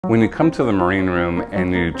When you come to the marine room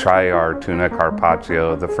and you try our tuna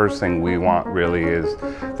carpaccio, the first thing we want really is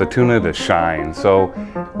the tuna to shine. So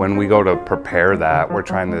when we go to prepare that, we're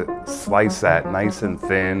trying to slice that nice and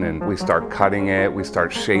thin, and we start cutting it, we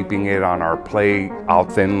start shaping it on our plate. I'll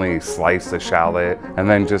thinly slice the shallot and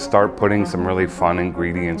then just start putting some really fun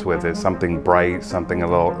ingredients with it, something bright, something a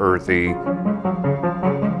little earthy.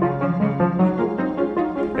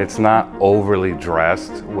 It's not overly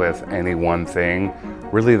dressed with any one thing.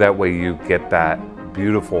 Really, that way you get that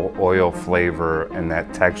beautiful oil flavor and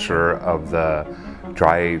that texture of the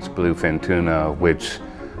dry-aged bluefin tuna, which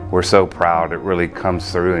we're so proud. It really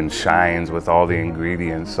comes through and shines with all the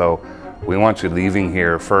ingredients. So we want you leaving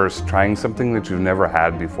here first trying something that you've never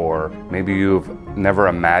had before. Maybe you've never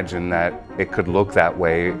imagined that it could look that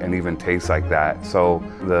way and even taste like that. So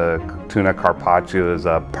the tuna carpaccio is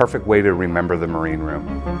a perfect way to remember the marine room.